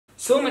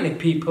So many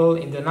people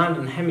in the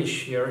Northern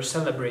Hemisphere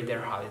celebrate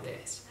their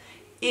holidays.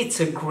 It's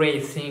a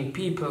great thing.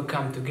 People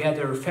come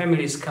together,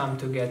 families come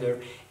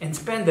together and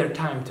spend their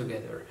time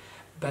together.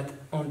 But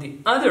on the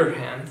other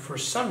hand, for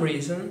some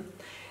reason,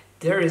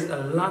 there is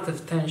a lot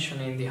of tension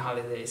in the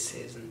holiday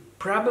season.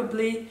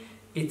 Probably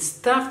it's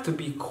tough to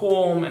be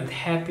calm and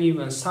happy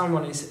when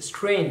someone is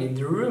strained in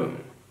the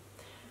room.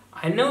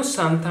 I know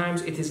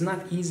sometimes it is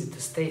not easy to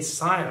stay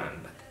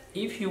silent, but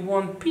if you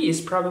want peace,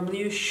 probably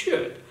you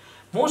should.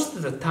 Most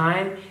of the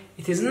time,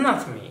 it is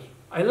not me.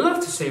 I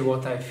love to say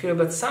what I feel,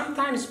 but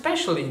sometimes,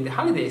 especially in the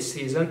holiday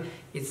season,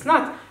 it's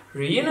not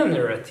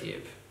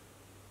remunerative.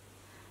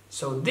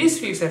 So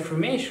this week's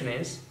affirmation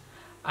is,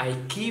 I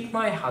keep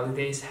my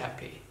holidays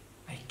happy.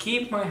 I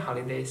keep my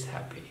holidays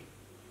happy.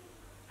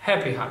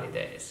 Happy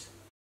holidays.